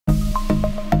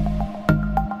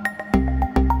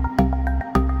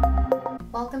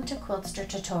to Quiltster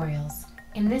Tutorials.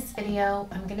 In this video,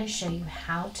 I'm going to show you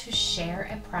how to share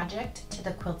a project to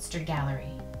the Quiltster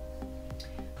gallery.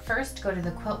 First, go to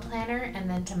the Quilt Planner and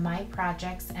then to My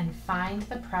Projects and find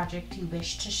the project you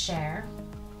wish to share.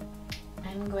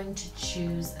 I'm going to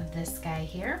choose this guy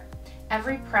here.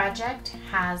 Every project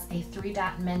has a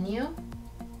 3-dot menu,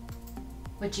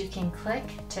 which you can click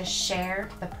to share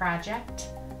the project,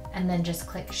 and then just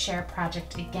click Share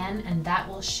Project again, and that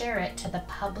will share it to the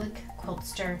public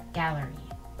Quiltster gallery.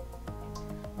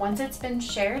 Once it's been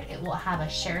shared, it will have a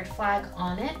shared flag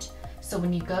on it, so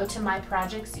when you go to My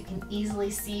Projects, you can easily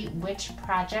see which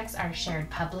projects are shared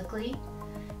publicly.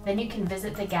 Then you can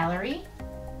visit the gallery,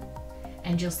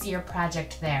 and you'll see your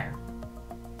project there.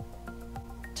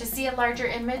 To see a larger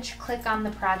image, click on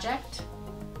the project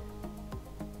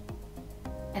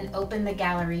and open the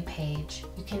gallery page.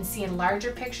 You can see a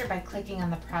larger picture by clicking on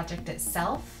the project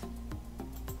itself.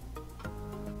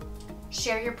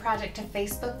 Share your project to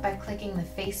Facebook by clicking the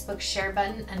Facebook share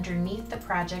button underneath the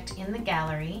project in the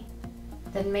gallery.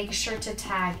 Then make sure to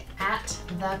tag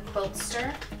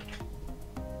 @thequiltster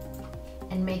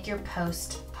and make your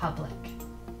post public.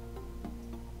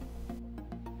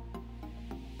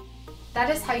 That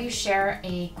is how you share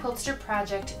a Quiltster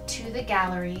project to the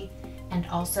gallery and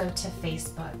also to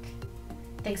Facebook.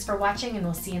 Thanks for watching, and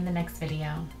we'll see you in the next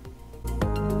video.